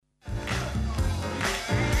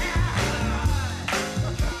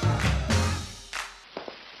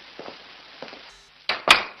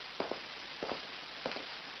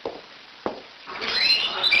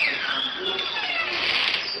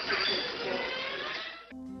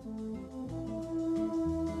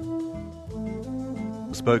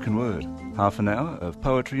Spoken Word, half an hour of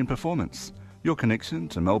poetry and performance. Your connection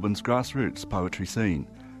to Melbourne's grassroots poetry scene.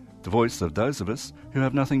 The voice of those of us who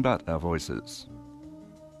have nothing but our voices.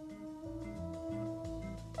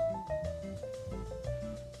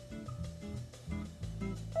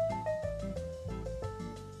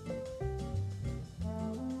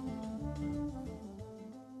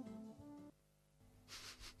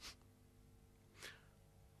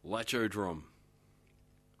 Lachodrom.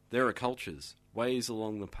 There are cultures, ways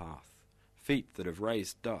along the path, feet that have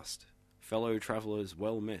raised dust, fellow travellers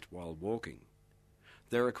well met while walking.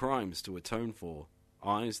 There are crimes to atone for,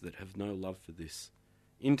 eyes that have no love for this,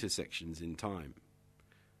 intersections in time.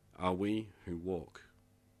 Are we who walk,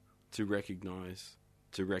 to recognise,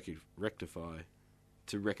 to rectify,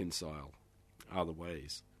 to reconcile, are the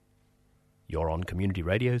ways. You're on Community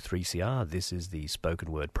Radio 3CR. This is the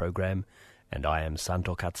Spoken Word program, and I am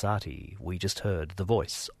Santo Katsati. We just heard the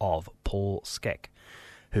voice of Paul Skeck,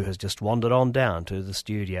 who has just wandered on down to the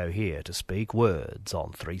studio here to speak words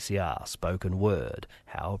on 3CR, Spoken Word.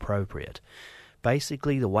 How appropriate.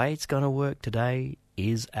 Basically, the way it's going to work today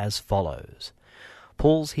is as follows.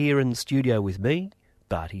 Paul's here in the studio with me,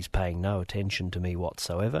 but he's paying no attention to me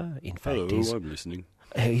whatsoever. In fact, I'm listening.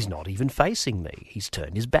 He's not even facing me. He's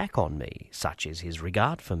turned his back on me. Such is his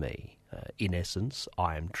regard for me. In essence,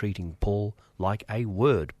 I am treating Paul like a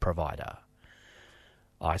word provider.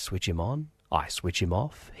 I switch him on, I switch him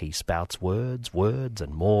off. He spouts words, words,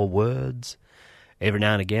 and more words. Every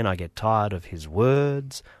now and again I get tired of his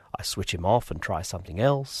words. I switch him off and try something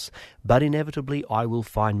else. But inevitably I will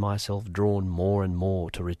find myself drawn more and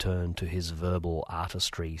more to return to his verbal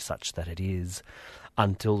artistry, such that it is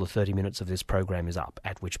until the 30 minutes of this program is up,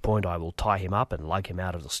 at which point I will tie him up and lug him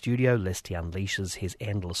out of the studio lest he unleashes his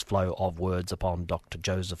endless flow of words upon Dr.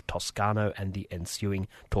 Joseph Toscano and the ensuing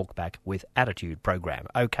Talkback with Attitude program.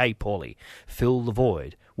 Okay, Paulie, fill the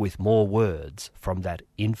void with more words from that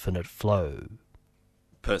infinite flow.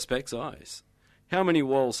 Perspex eyes. How many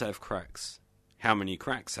walls have cracks? How many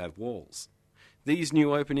cracks have walls? These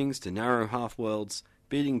new openings to narrow half-worlds,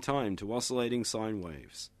 beating time to oscillating sine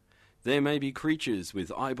waves. There may be creatures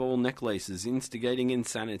with eyeball necklaces instigating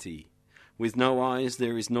insanity. With no eyes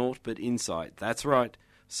there is naught but insight, that's right.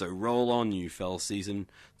 So roll on, you fell season.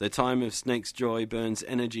 The time of snake's joy burns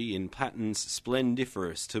energy in patterns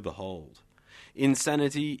splendiferous to behold.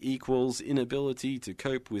 Insanity equals inability to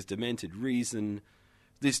cope with demented reason.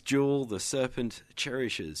 This jewel the serpent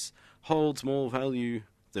cherishes holds more value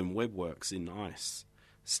than webworks in ice,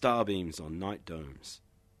 starbeams on night domes.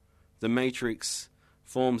 The matrix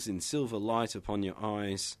forms in silver light upon your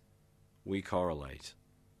eyes. We correlate.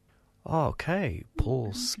 Okay,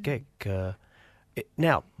 Paul Skeck.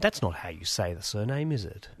 Now, that's not how you say the surname, is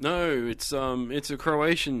it? No, it's a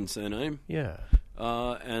Croatian surname. Yeah.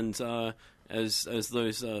 As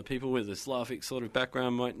those people with a Slavic sort of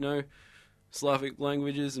background might know, Slavic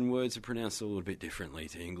languages and words are pronounced a little bit differently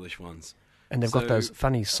to English ones. And they've got those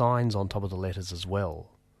funny signs on top of the letters as well.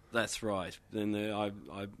 That's right. And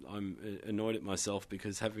I'm annoyed at myself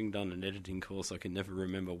because having done an editing course, I can never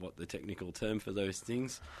remember what the technical term for those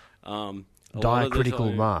things.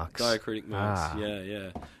 Diacritical marks. Diacritic marks.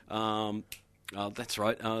 Yeah. That's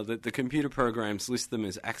right. The computer programs list them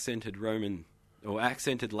as accented Roman or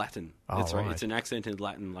accented Latin. That's right. It's an accented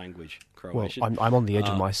Latin language, Croatian. Well, I'm on the edge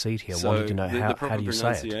of my seat here, wanting to know how do you say it. The proper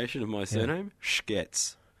pronunciation of my surname,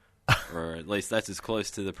 Shkets. Or at least that's as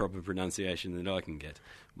close to the proper pronunciation that I can get.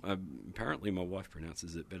 Apparently my wife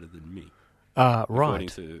pronounces it better than me. Right. According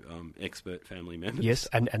to expert family members. Yes,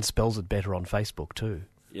 and spells it better on Facebook too.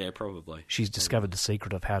 Yeah, probably. She's discovered the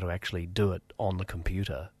secret of how to actually do it on the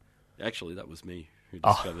computer. Actually, that was me who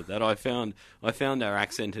discovered that. I found our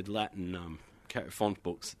accented Latin font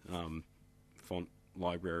books, font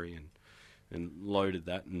library, and loaded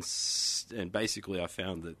that, and basically I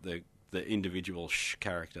found that the individual sh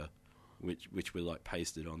character, which we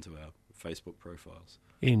pasted onto our Facebook profiles.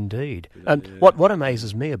 Indeed. And what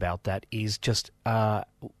amazes me about that is just how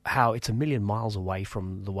it's a million miles away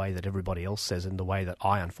from the way that everybody else says and the way that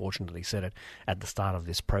I unfortunately said it at the start of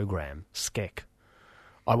this program, Skek.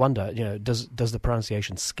 I wonder, does the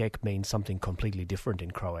pronunciation Skek mean something completely different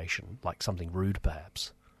in Croatian, like something rude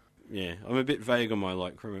perhaps? Yeah, I'm a bit vague on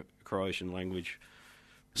my Croatian language.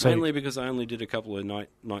 Mainly because I only did a couple of night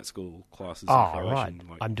school classes in Croatian.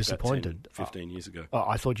 Right. I'm disappointed. 15 years ago.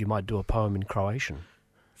 I thought you might do a poem in Croatian.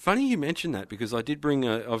 Funny you mention that because I did bring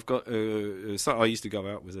I used to go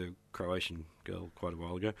out with a Croatian girl quite a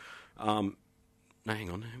while ago. No, hang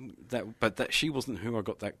on. But she wasn't who I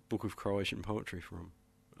got that book of Croatian poetry from.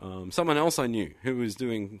 Someone else I knew who was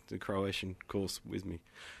doing the Croatian course with me.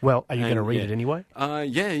 Well, are you going to And, read yeah. it anyway?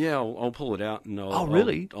 Yeah. I'll pull it out and Oh,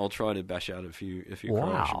 really? I'll try to bash out a few Wow.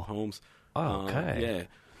 Croatian poems. Oh, okay. Yeah.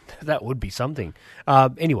 That would be something.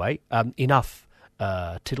 Anyway, enough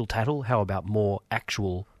tittle-tattle. How about more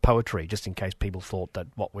actual poetry, just in case people thought that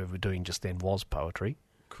what we were doing just then was poetry?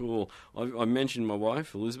 Cool. I mentioned my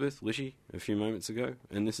wife, Elizabeth Lishy, a few moments ago,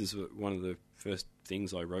 and this is one of the first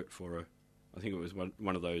things I wrote for her. I think it was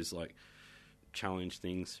one of those, like, challenge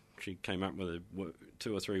things. She came up with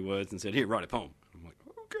 2 or 3 words and said, "Here, write a poem." I'm like,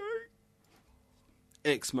 okay.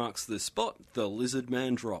 X marks the spot the lizard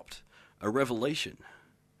man dropped. A revelation.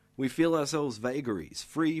 We feel ourselves vagaries,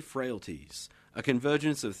 free frailties, a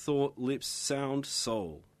convergence of thought, lips, sound,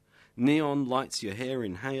 soul. Neon lights your hair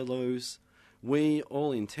in halos. We,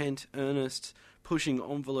 all intent, earnest, pushing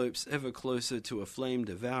envelopes ever closer to a flame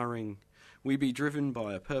devouring. We be driven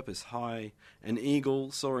by a purpose high, an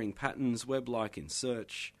eagle soaring patterns web-like in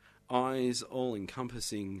search, eyes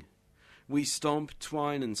all-encompassing. We stomp,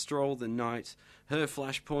 twine and stroll the night, her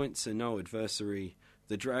flashpoints are no adversary,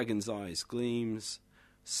 the dragon's eyes gleams,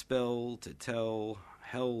 spell to tell,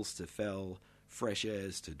 hells to fell, fresh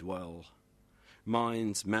airs to dwell.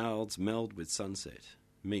 Minds, mouths meld with sunset,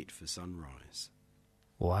 meet for sunrise.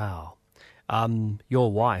 Wow.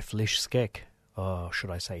 Your wife, Lish Skek, or should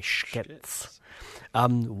I say Schketz,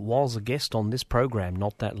 was a guest on this program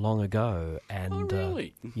not that long ago. And, Oh,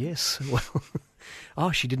 really? Yes.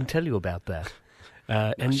 Well, she didn't tell you about that.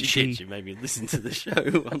 No, And she did. She made me listen to the show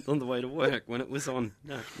on the way to work when it was on.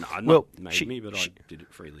 No, not Well, made me, but I did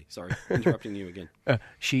it freely. Sorry, interrupting you again.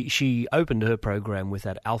 She opened her program with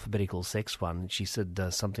that alphabetical sex one. She said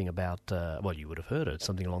something about, well, you would have heard it,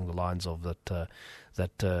 something along the lines of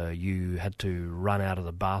that you had to run out of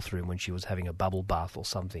the bathroom when she was having a bubble bath or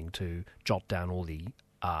something to jot down all the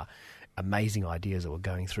amazing ideas that were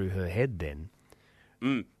going through her head then.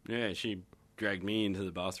 Yeah, she dragged me into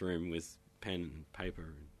the bathroom with pen and paper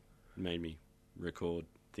and made me record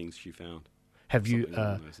things she found. Have you? Something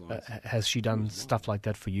along those lines. Has she done stuff like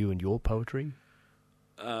that for you and your poetry?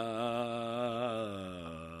 In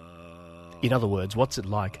other words, what's it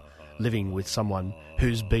like living with someone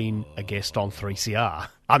who's been a guest on 3CR?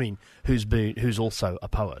 I mean, who's also a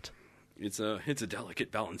poet. It's a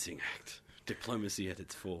delicate balancing act. Diplomacy at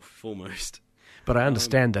its foremost. But I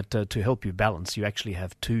understand that to help you balance, you actually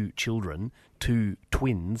have 2 children, 2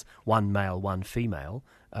 twins, 1 male, 1 female.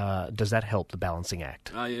 Does that help the balancing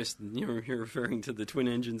act? Yes, you're referring to the twin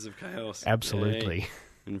engines of chaos. Absolutely. Yeah.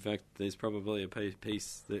 In fact, there's probably a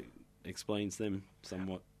piece that explains them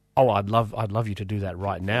somewhat. Oh, I'd love you to do that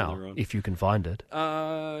right now, on. if you can find it.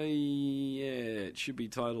 Yeah, it should be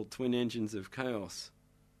titled Twin Engines of Chaos.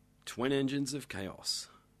 Twin Engines of Chaos.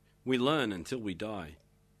 We learn until we die.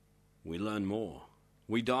 We learn more.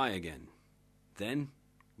 We die again. Then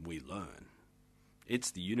we learn. It's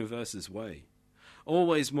the universe's way.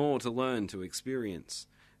 Always more to learn, to experience.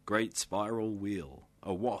 Great spiral wheel,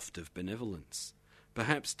 a waft of benevolence.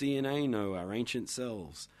 Perhaps DNA know our ancient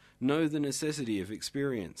selves, know the necessity of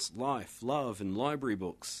experience, life, love, and library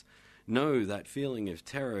books. Know that feeling of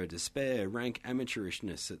terror, despair, rank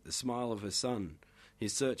amateurishness at the smile of a son,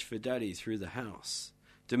 his search for daddy through the house,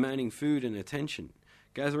 demanding food and attention,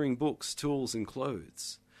 gathering books, tools, and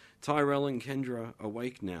clothes. Tyrell and Kendra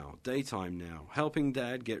awake now, daytime now, helping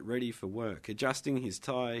Dad get ready for work, adjusting his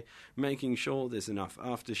tie, making sure there's enough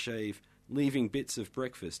aftershave, leaving bits of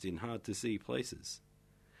breakfast in hard-to-see places.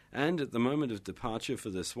 And at the moment of departure for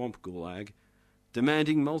the swamp gulag,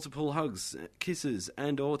 demanding multiple hugs, kisses,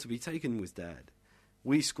 and or to be taken with Dad.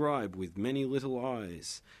 We scribe with many little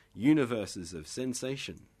eyes, universes of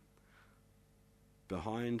sensation.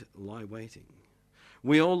 Behind lie waiting.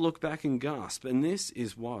 We all look back and gasp, and this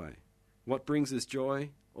is why. What brings us joy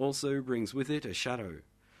also brings with it a shadow,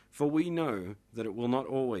 for we know that it will not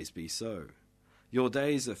always be so. Your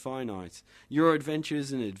days are finite, your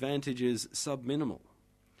adventures and advantages subminimal.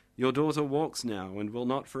 Your daughter walks now and will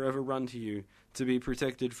not forever run to you to be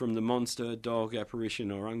protected from the monster, dog,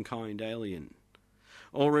 apparition, or unkind alien.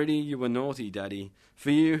 Already you are naughty, Daddy, for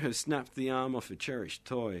you have snapped the arm off a cherished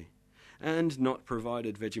toy, and not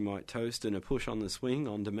provided Vegemite toast and a push on the swing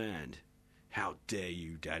on demand. How dare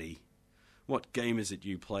you, Daddy? What game is it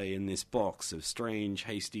you play in this box of strange,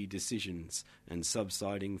 hasty decisions and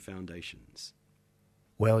subsiding foundations?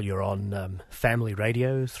 Well, you're on family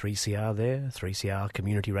radio, 3CR there, 3CR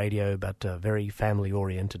community radio, but a very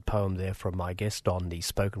family-oriented poem there from my guest on the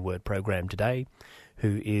spoken word program today,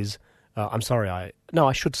 who is, I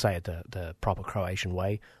should say it the proper Croatian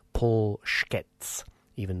way, Paul Schketz,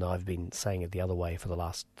 even though I've been saying it the other way for the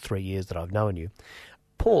last 3 years that I've known you.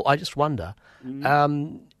 Paul, I just wonder,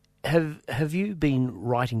 have you been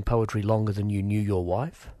writing poetry longer than you knew your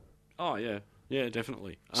wife? Oh, yeah. Yeah,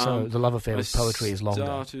 definitely. So the love affair with poetry is longer. I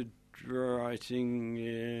started writing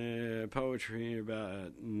poetry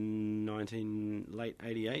about late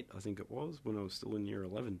 88, I think it was, when I was still in year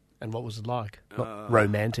 11. And what was it like? Not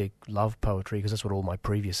romantic love poetry, because that's what all my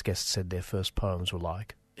previous guests said their first poems were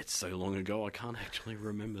like. It's so long ago, I can't actually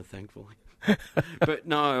remember, thankfully. But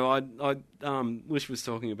no, Lish was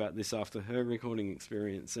talking about this after her recording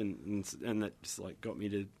experience, and that just like got me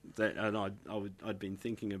to that. And I'd been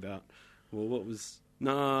thinking about, well, what was.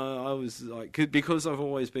 No, I was like, because I've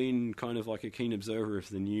always been kind of like a keen observer of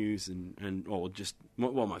the news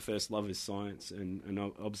my first love is science and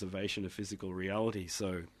observation of physical reality.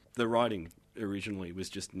 So the writing originally was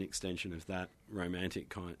just an extension of that romantic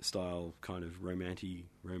kind of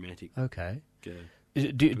romantic. Okay.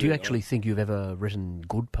 Do you actually think you've ever written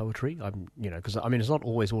good poetry? Because it's not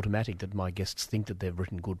always automatic that my guests think that they've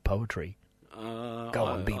written good poetry. Go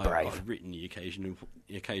on, be brave. I've written the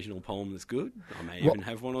occasional poem that's good. I may even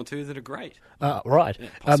have one or two that are great. Right. Yeah,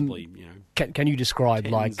 possibly, Can you describe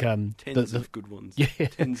tens of good ones? Yeah.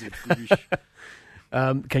 Tens of goodish.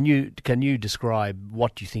 Can you describe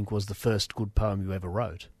what you think was the first good poem you ever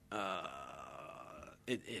wrote?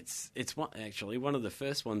 It's one of the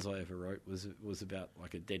first ones I ever wrote was about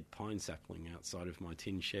like a dead pine sapling outside of my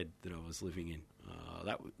tin shed that I was living in.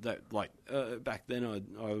 Back then I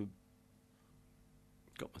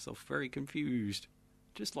got myself very confused,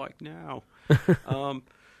 just like now.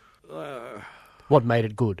 What made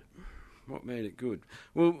it good? What made it good?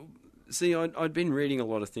 Well, see, I'd been reading a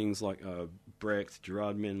lot of things like Brecht,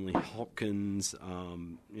 Gerard Manley Hopkins, a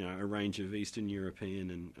range of Eastern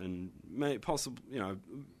European and possible,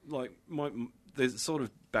 the sort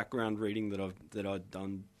of background reading that I'd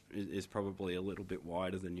done is probably a little bit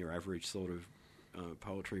wider than your average sort of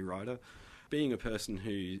poetry writer. Being a person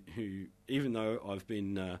who even though I've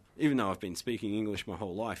been speaking English my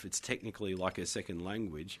whole life, it's technically like a second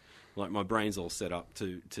language. Like my brain's all set up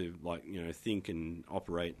to think and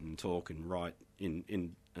operate and talk and write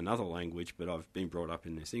in another language, but I've been brought up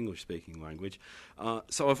in this English-speaking language.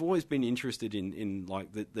 So I've always been interested in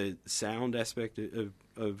like the sound aspect of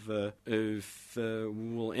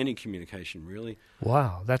any communication, really.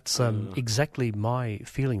 Wow, that's exactly my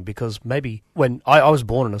feeling, because maybe when I was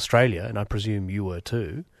born in Australia, and I presume you were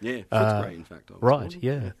too. Yeah, fifth grade, in fact. I was right, born.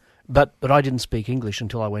 Yeah. But I didn't speak English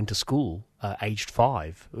until I went to school, aged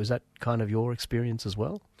 5. Was that kind of your experience as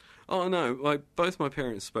well? Oh, no. Like, both my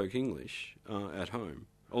parents spoke English at home.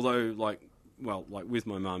 Although, with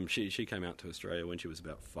my mum, she came out to Australia when she was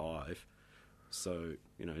about 5. So,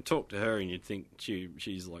 talk to her and you'd think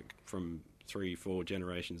she's like from 3-4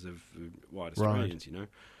 generations of white Australians, right.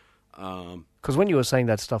 Because when you were saying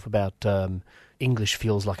that stuff about English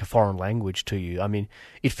feels like a foreign language to you, I mean,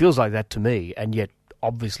 it feels like that to me, and yet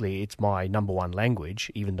obviously it's my number one language,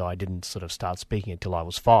 even though I didn't sort of start speaking it till I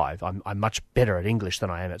was 5. I'm much better at English than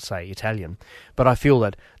I am at, say, Italian. But I feel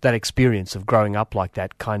that experience of growing up like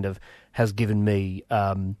that kind of has given me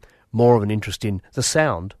more of an interest in the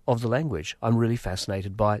sound of the language. I'm really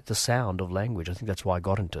fascinated by the sound of language. I think that's why I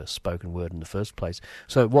got into spoken word in the first place.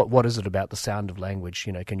 So what is it about the sound of language?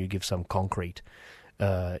 Can you give some concrete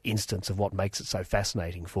instance of what makes it so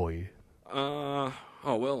fascinating for you?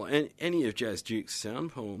 Any of Jazz Duke's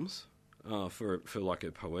sound poems, for like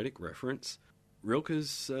a poetic reference.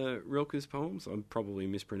 Rilke's poems. I'm probably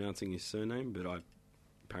mispronouncing his surname, but I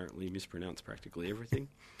apparently mispronounce practically everything.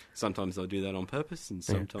 Sometimes I do that on purpose, and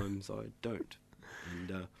sometimes I don't.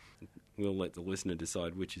 And we'll let the listener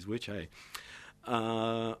decide which is which, eh?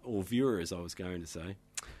 Or viewer, as I was going to say.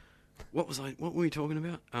 What were we talking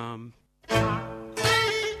about?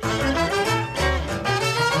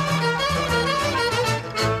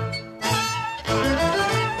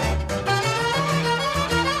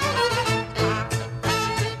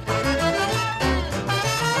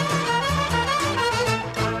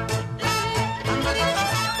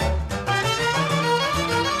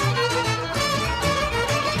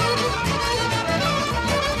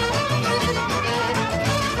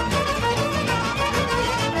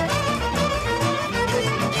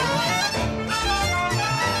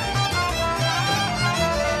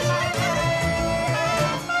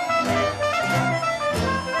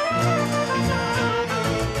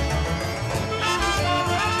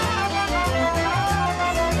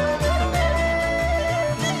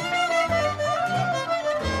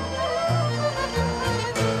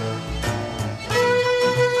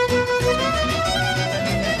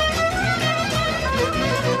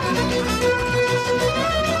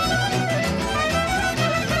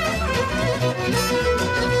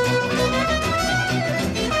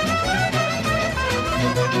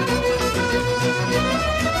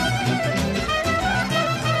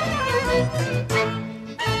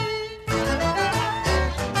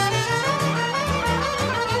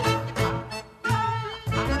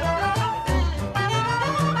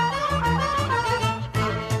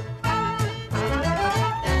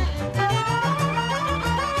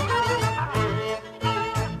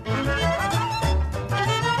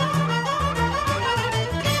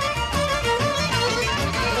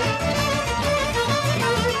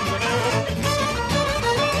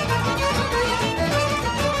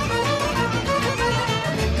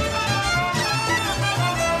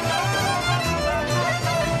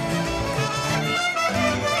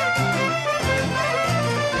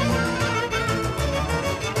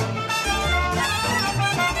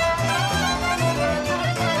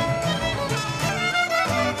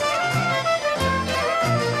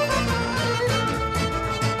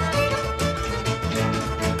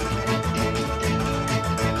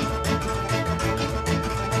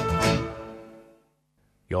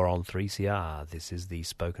 You're on 3CR. This is the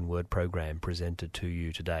spoken word program presented to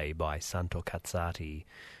you today by Santo Cazzati,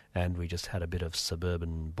 and we just had a bit of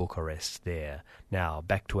suburban Bucharest there. Now,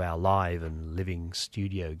 back to our live and living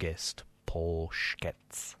studio guest, Paul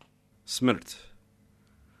Schketz. Smrt.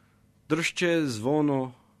 Dršče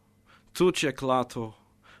zvono, tuče klato,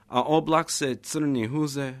 a oblak se crni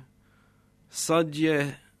huze, sad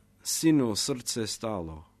je sinu srce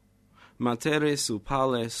stalo, matere su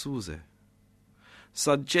pale suze.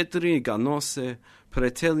 Sad 4 ga nose,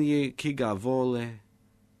 pretelji ki ga vole,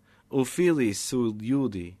 u fili su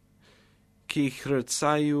ljudi, ki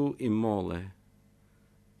hrcaju i mole.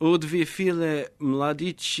 U 2 file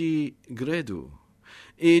mladići gredu,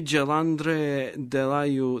 i dželandre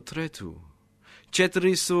delaju tretu.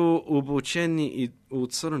 4 su obučeni u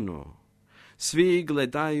crno, svi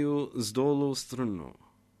gledaju s dolu strno.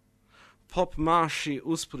 Pop maši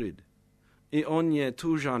uspred, i on je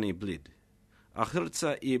tužan i blid, a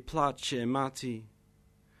hrca i plače mati,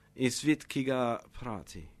 i svit ki ga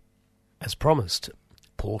prati. As promised,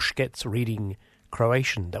 Paul Schketz reading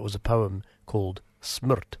Croatian. That was a poem called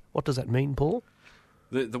Smrt. What does that mean, Paul?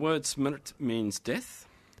 The word smrt means death.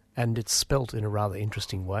 And it's spelt in a rather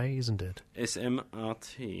interesting way, isn't it?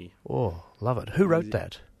 S-M-R-T. Oh, love it. Who wrote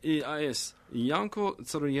that? Yes, Janko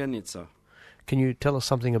Crnjenica. Can you tell us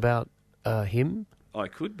something about him? I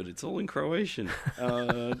could, but it's all in Croatian.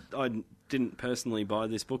 I didn't personally buy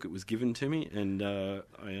this book. It was given to me, and I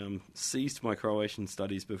ceased my Croatian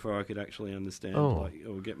studies before I could actually understand or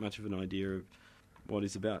get much of an idea of what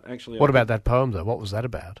it's about. Actually, what about that poem, though? What was that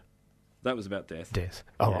about? That was about death. Death.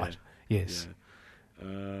 Oh, right. Yes. Yeah.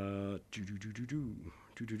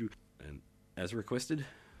 And as requested,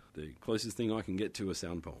 the closest thing I can get to a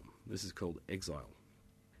sound poem. This is called Exile.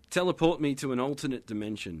 Teleport me to an alternate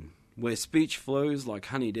dimension, where speech flows like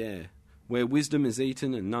honeyed air, where wisdom is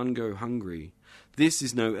eaten and none go hungry. This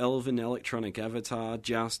is no elven electronic avatar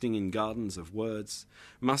jousting in gardens of words,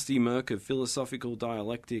 musty murk of philosophical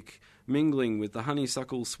dialectic, mingling with the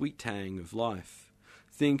honeysuckle sweet tang of life.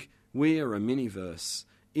 Think, we are a miniverse.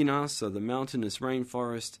 In us are the mountainous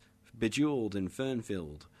rainforest, bejewelled and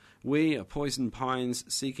fern-filled. We are poison pines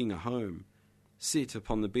seeking a home. Sit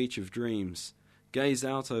upon the beach of dreams. Gaze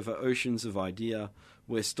out over oceans of idea,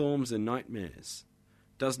 where storms are nightmares.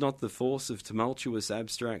 Does not the force of tumultuous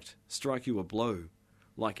abstract strike you a blow,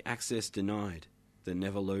 like access denied, the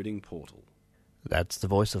never-loading portal? That's the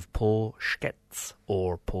voice of Paul Schketz,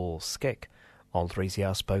 or Paul Skek, on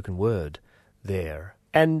 3CR Spoken Word there.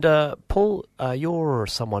 And Paul, you're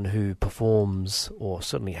someone who performs, or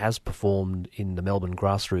certainly has performed, in the Melbourne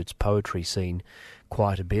grassroots poetry scene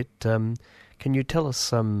quite a bit. Can you tell us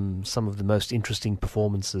some of the most interesting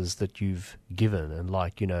performances that you've given, and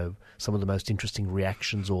some of the most interesting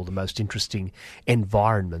reactions or the most interesting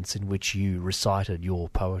environments in which you recited your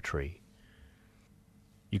poetry?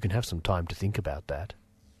 You can have some time to think about that.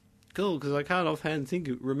 Cool, because I can't offhand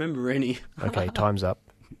remember any. Okay, time's up.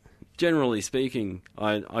 Generally speaking,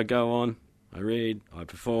 I go on, I read, I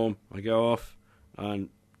perform, I go off, and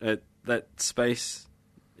that space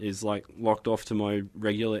is like locked off to my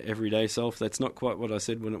regular everyday self. That's not quite what I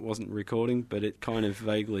said when it wasn't recording, but it kind of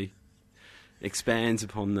vaguely expands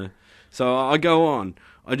upon the... So I go on,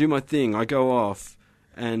 I do my thing, I go off,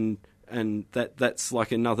 and that's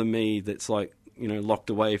like another me that's like, locked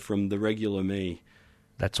away from the regular me.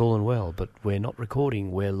 That's all and well, but we're not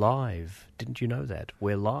recording, we're live. Didn't you know that?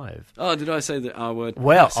 We're live. Oh, did I say the R word?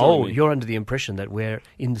 Well, you're under the impression that we're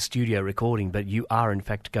in the studio recording, but you are in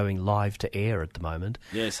fact going live to air at the moment.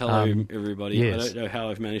 Yes, hello everybody. Yes. I don't know how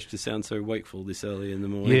I've managed to sound so wakeful this early in the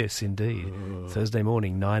morning. Yes, indeed. Thursday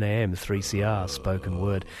morning, 9 a.m, 3CR, spoken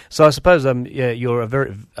word. So I suppose you're a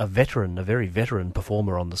very veteran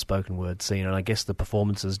performer on the spoken word scene, and I guess the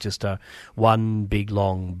performances just are one big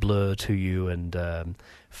long blur to you, and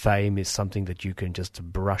fame is something that you can just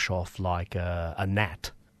brush off like a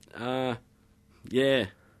gnat. Yeah.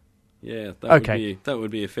 That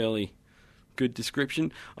would be a fairly good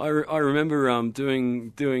description. I remember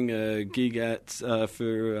doing a gig at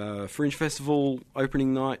for Fringe Festival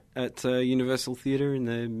opening night at Universal Theatre in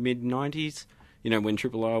the mid '90s. When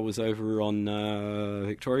Triple R was over on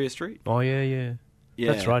Victoria Street. Oh yeah.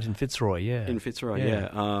 That's right, in Fitzroy. Yeah, in Fitzroy.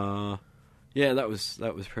 Yeah. That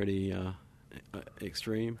was pretty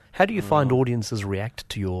extreme. How do you find audiences react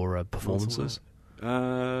to your performances?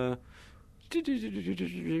 Well,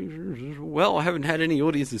 I haven't had any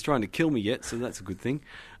audiences trying to kill me yet, so that's a good thing.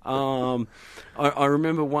 I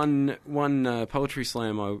remember one poetry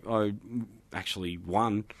slam I actually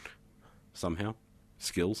won somehow.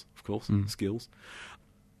 Skills, of course, skills.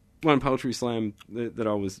 One poetry slam that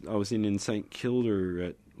I was in St Kilda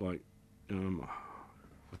at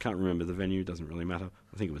can't remember the venue. Doesn't really matter.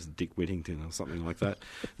 I think it was Dick Whittington or something like that.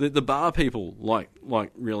 The bar people like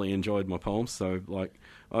really enjoyed my poems. So like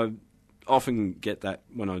I often get that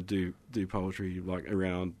when I do poetry, like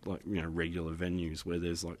around like regular venues where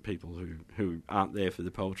there's like people who aren't there for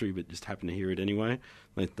the poetry but just happen to hear it anyway.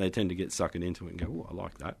 They tend to get suckered into it and go, "Oh, I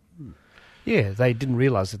like that." Yeah, they didn't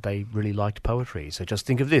realise that they really liked poetry. So just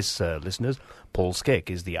think of this, listeners. Paul Skek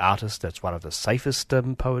is the artist that's one of the safest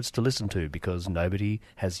poets to listen to because nobody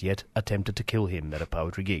has yet attempted to kill him at a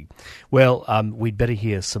poetry gig. Well, we'd better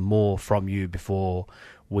hear some more from you before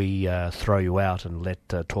we throw you out and let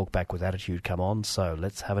Talk Back with Attitude come on. So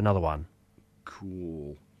let's have another one.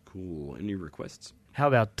 Cool. Any requests? How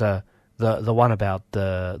about the one about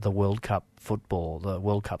the World Cup football, the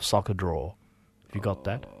World Cup soccer draw? Have you got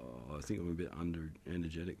that? I think I'm a bit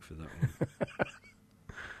energetic for that one.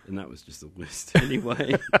 And that was just the worst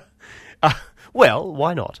anyway. Well,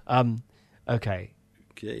 why not? Okay.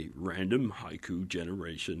 Okay, random haiku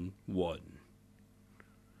generation 1.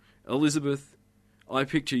 Elizabeth, I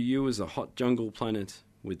picture you as a hot jungle planet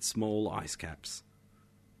with small ice caps.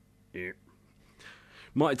 Yeah.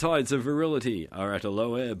 My tides of virility are at a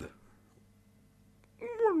low ebb.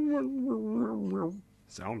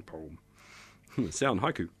 Sound poem. Sound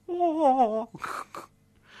haiku.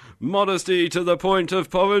 Modesty to the point of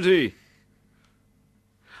poverty.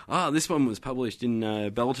 This one was published in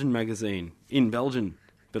Belgian magazine. In Belgian,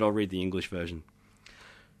 but I'll read the English version.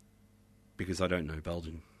 Because I don't know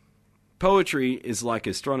Belgian. Poetry is like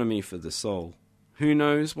astronomy for the soul. Who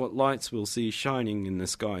knows what lights we'll see shining in the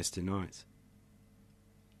skies tonight?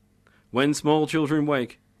 When small children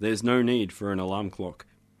wake, there's no need for an alarm clock.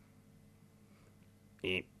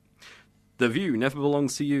 The view never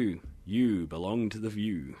belongs to you. You belong to the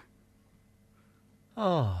view.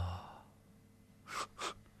 Oh.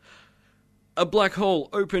 A black hole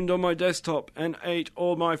opened on my desktop and ate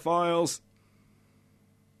all my files.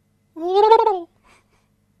 Home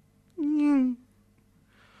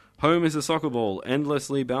is a soccer ball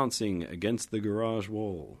endlessly bouncing against the garage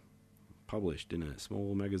wall. Published in a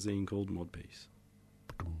small magazine called Modpiece.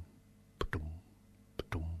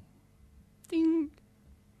 Ding.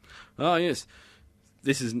 Yes.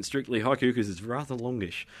 This isn't strictly haiku because it's rather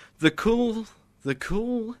longish. The cool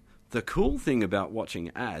thing about watching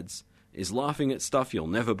ads is laughing at stuff you'll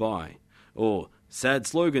never buy. Or sad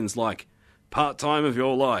slogans like, part-time of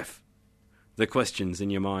your life. The questions in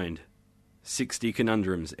your mind. 60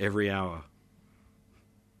 conundrums every hour.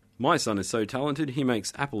 My son is so talented he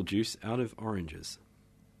makes apple juice out of oranges.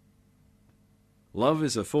 Love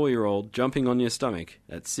is a 4-year-old jumping on your stomach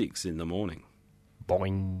at 6 in the morning.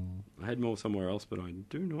 Boing. I had more somewhere else, but I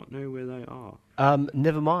do not know where they are.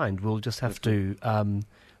 Never mind. We'll just have to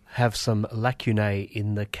have some lacunae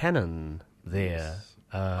in the canon there.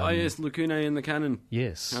 Yes, lacunae in the canon.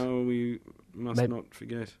 Yes. How we must not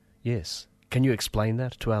forget. Yes. Can you explain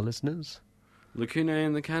that to our listeners? Lacunae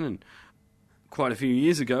in the canon. Quite a few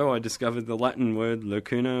years ago, I discovered the Latin word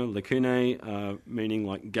lacuna, lacunae, meaning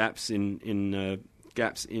like gaps in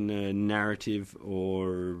a narrative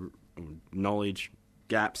or knowledge.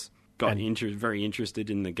 Gaps. Got very interested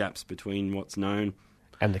in the gaps between what's known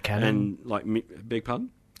and the canon. And beg pardon?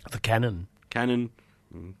 The canon. Canon.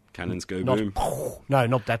 Cannons go boom. No,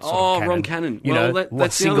 not that sort of cannon. Wrong cannon. Well,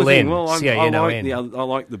 that's the single other thing. N, Well, C-A-N-O-N. I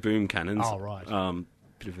like the boom cannons. Oh, right.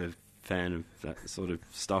 Bit of a fan of that sort of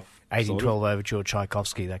stuff. 1812 Overture,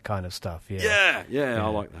 Tchaikovsky, that kind of stuff. Yeah, I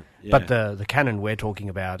like that. Yeah. But the canon we're talking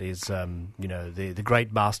about is, the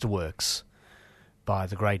great masterworks by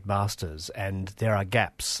the great masters, and there are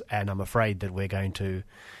gaps, and I'm afraid that we're going to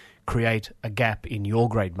create a gap in your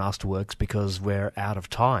great masterworks because we're out of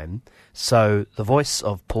time. So the voice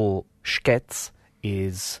of Paul Skek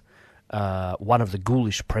is one of the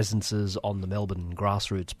ghoulish presences on the Melbourne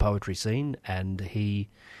grassroots poetry scene, and he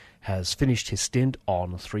has finished his stint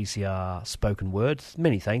on 3CR Spoken Word.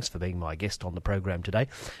 Many thanks for being my guest on the program today.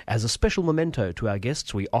 As a special memento to our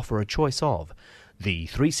guests, we offer a choice of the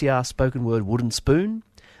 3CR Spoken Word wooden spoon,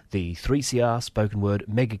 the 3CR Spoken Word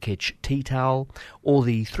Mega Kitsch tea towel, or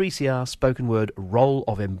the 3CR Spoken Word roll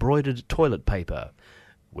of embroidered toilet paper,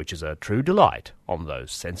 which is a true delight on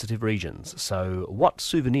those sensitive regions. So what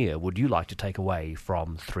souvenir would you like to take away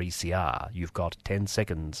from 3CR? You've got 10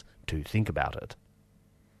 seconds to think about it.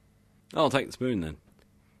 I'll take the spoon then.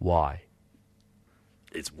 Why?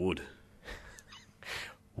 It's wood.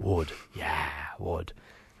 Wood. Yeah, wood.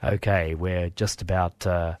 Okay, we're just about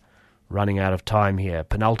running out of time here.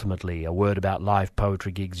 Penultimately, a word about live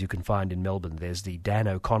poetry gigs you can find in Melbourne. There's the Dan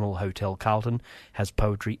O'Connell Hotel Carlton, has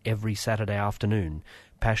poetry every Saturday afternoon.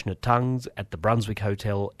 Passionate Tongues at the Brunswick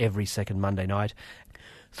Hotel every second Monday night.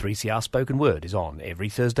 3CR Spoken Word is on every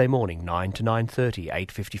Thursday morning, 9 to 9:30,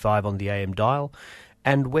 8:55 on the AM dial,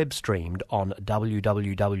 and web streamed on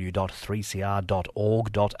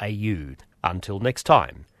www.3cr.org.au. Until next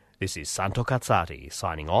time, this is Santo Cazzati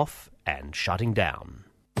signing off and shutting down.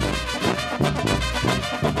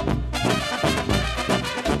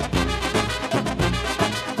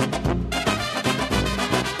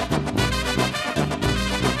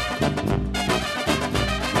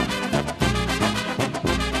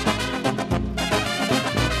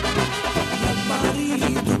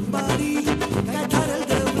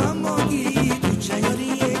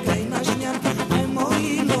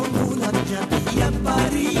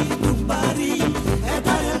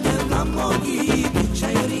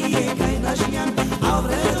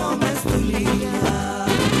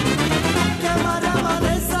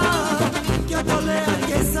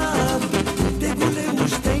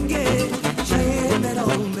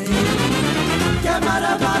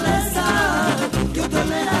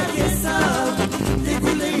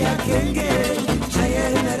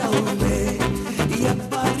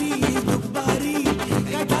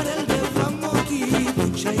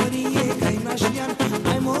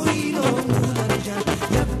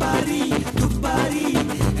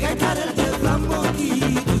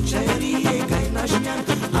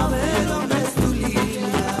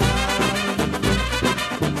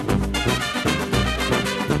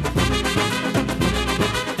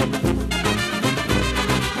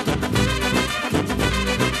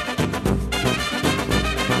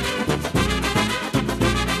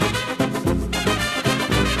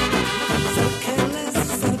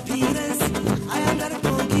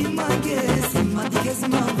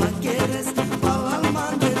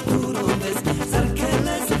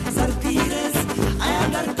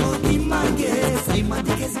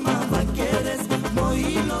 Say,